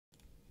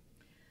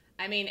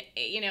I mean,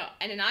 you know,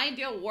 in an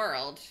ideal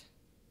world,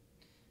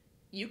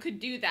 you could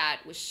do that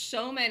with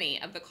so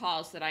many of the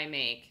calls that I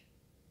make,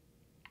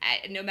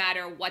 no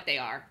matter what they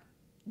are,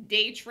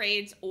 day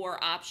trades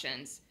or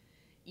options.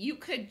 You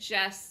could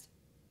just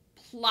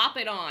plop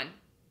it on,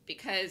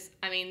 because,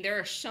 I mean, there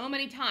are so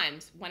many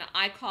times when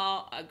I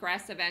call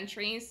aggressive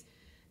entries,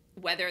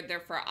 whether they're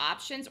for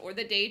options or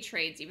the day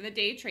trades, even the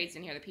day trades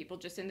in here, the people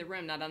just in the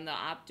room, not on the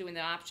doing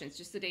the options,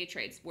 just the day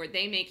trades, where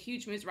they make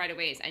huge moves right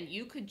away, and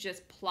you could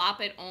just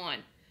plop it on.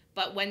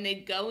 But when they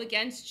go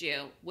against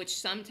you, which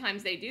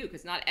sometimes they do,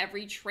 because not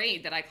every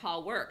trade that I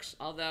call works,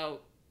 although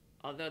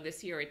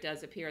this year it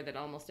does appear that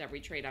almost every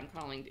trade I'm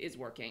calling is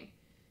working.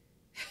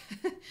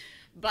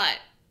 But,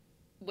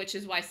 which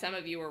is why some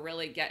of you are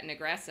really getting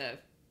aggressive.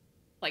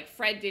 Like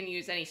Fred didn't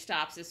use any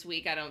stops this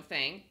week, I don't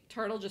think.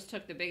 Turtle just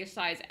took the biggest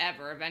size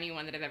ever of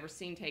anyone that I've ever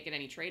seen taken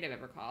any trade I've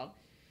ever called.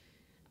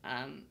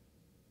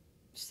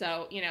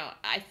 So, you know,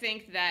 I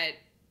think that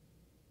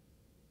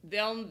the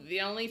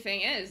only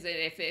thing is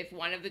that if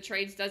one of the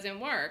trades doesn't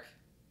work,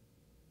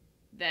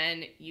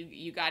 then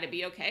you got to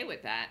be okay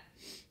with that.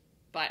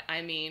 But,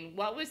 I mean,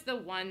 what was the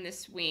one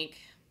this week?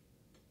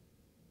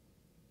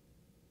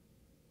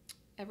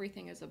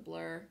 Everything is a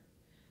blur.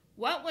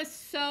 What was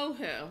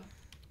Sohu?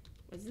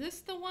 Was this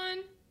the one?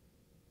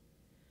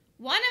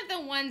 One of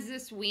the ones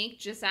this week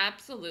just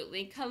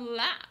absolutely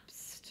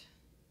collapsed.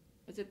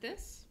 Was it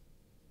this?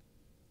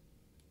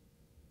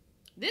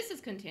 This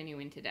is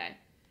continuing today.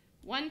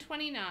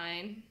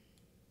 129.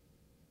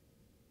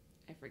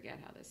 I forget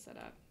how this set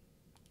up.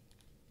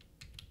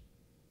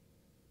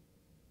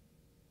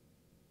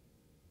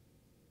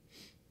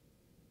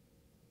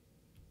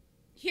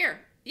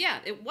 Here. Yeah,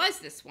 it was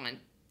this one.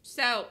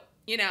 So,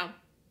 you know,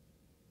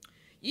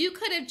 you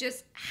could have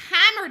just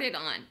hammered it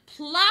on,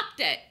 plopped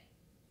it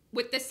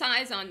with the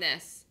size on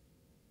this.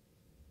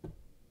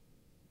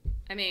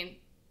 I mean,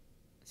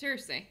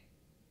 seriously.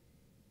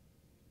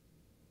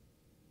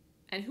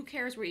 And who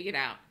cares where you get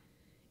out?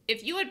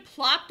 If you had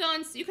plopped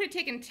on, you could have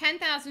taken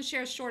 10,000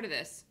 shares short of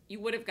this. You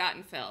would have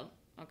gotten filled,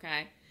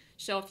 okay?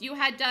 So if you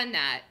had done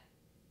that,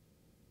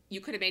 you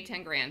could have made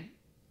 10 grand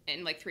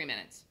in like 3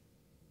 minutes.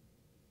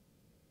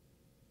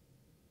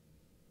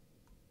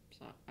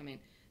 So, I mean,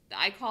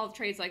 I call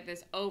trades like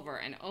this over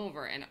and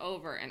over and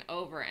over and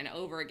over and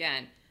over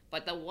again.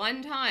 But the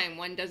one time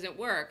one doesn't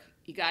work,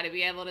 you got to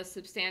be able to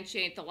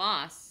substantiate the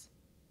loss.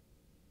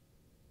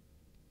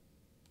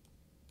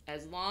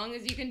 As long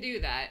as you can do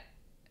that,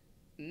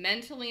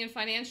 mentally and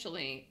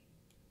financially,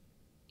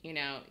 you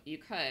know, you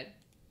could.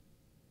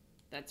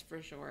 That's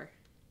for sure.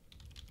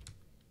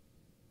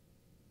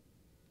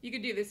 You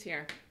could do this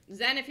here.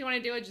 Zen, if you want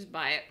to do it, just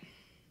buy it.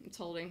 It's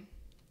holding.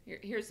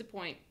 Here's the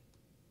point.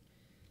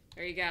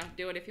 There you go.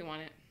 Do it if you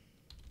want it.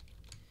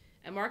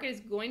 And market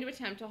is going to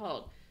attempt to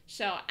hold.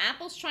 So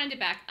Apple's trying to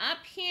back up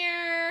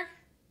here.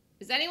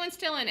 Is anyone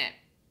still in it?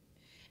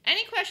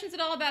 Any questions at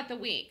all about the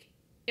week?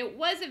 It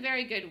was a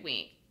very good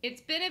week.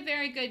 It's been a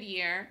very good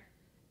year.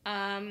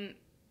 I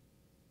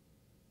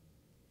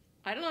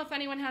don't know if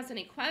anyone has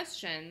any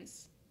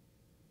questions.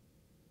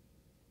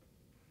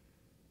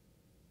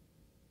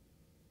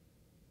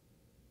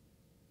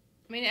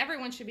 I mean,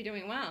 everyone should be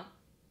doing well.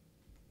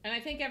 And I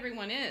think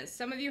everyone is.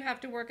 Some of you have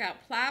to work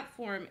out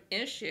platform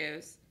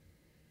issues,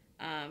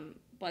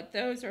 but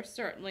those are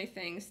certainly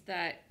things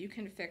that you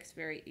can fix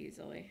very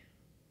easily.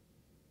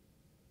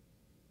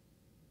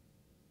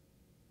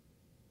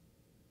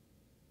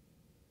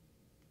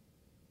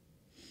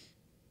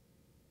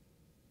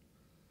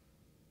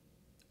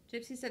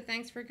 Gypsy said,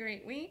 thanks for a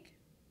great week.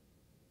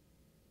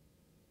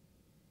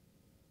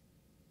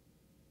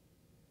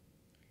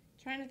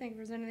 Trying to think if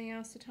there's anything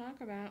else to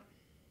talk about.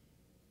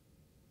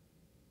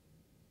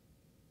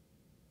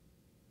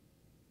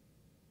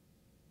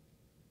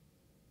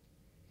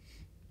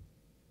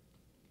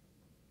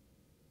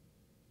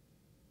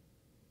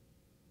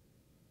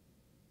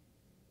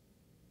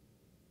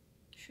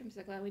 I'm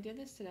so glad we did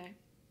this today,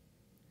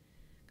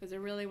 because it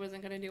really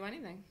wasn't going to do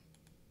anything.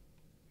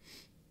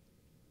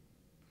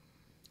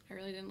 I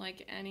really didn't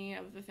like any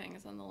of the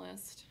things on the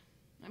list.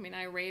 I mean,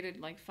 I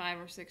rated like 5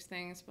 or 6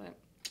 things, but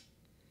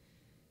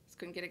just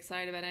couldn't get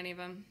excited about any of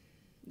them.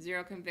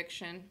 Zero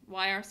conviction.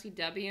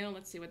 YRCW,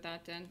 let's see what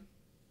that did.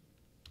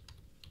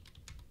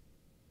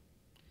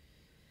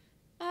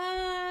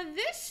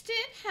 This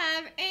did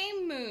have a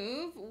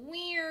move.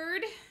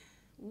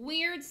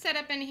 Weird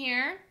setup in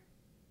here.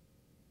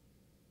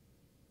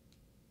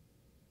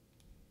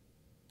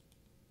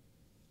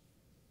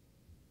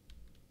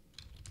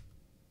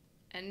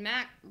 And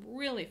Mac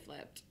really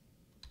flipped.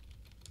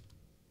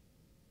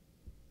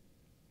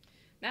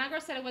 Magro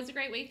said it was a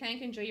great week. Thank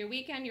you. Enjoy your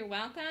weekend. You're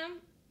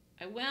welcome.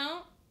 I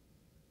will.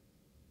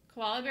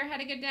 Koala Bear had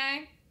a good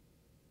day.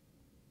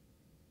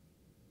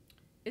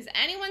 Is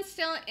anyone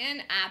still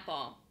in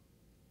Apple?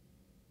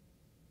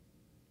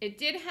 It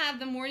did have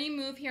the morning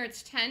move here.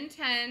 It's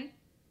 10:10.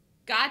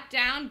 Got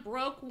down,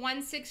 broke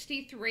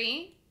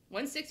 163.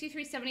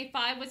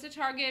 163.75 was the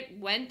target.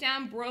 Went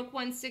down, broke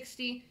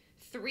 163.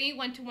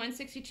 Went to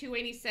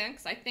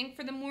 162.86. I think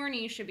for the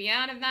morning you should be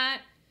out of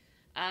that.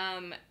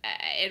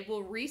 It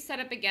will reset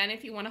up again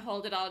if you want to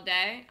hold it all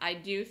day. I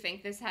do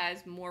think this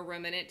has more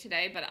room in it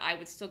today, but I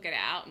would still get it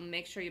out and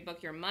make sure you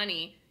book your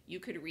money. You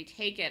could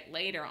retake it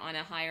later on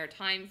a higher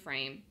time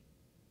frame.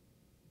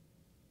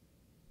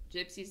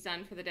 Gypsy's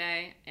done for the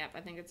day. Yep,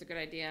 I think it's a good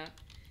idea.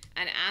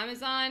 And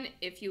Amazon,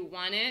 if you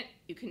want it,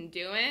 you can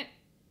do it.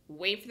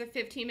 Wait for the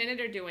 15-minute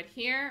or do it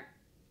here.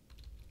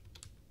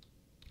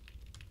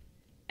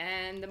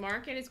 And the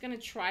market is going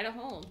to try to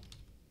hold.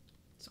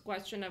 It's a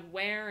question of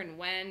where and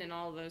when and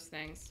all of those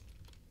things.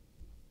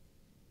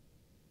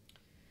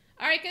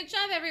 All right, good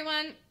job,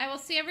 everyone. I will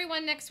see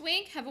everyone next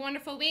week. Have a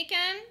wonderful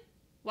weekend.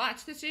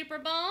 Watch the Super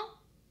Bowl.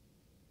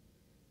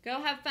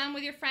 Go have fun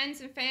with your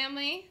friends and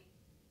family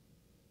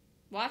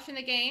watching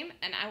the game,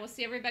 and I will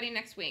see everybody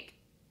next week.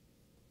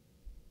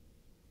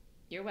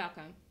 You're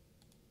welcome.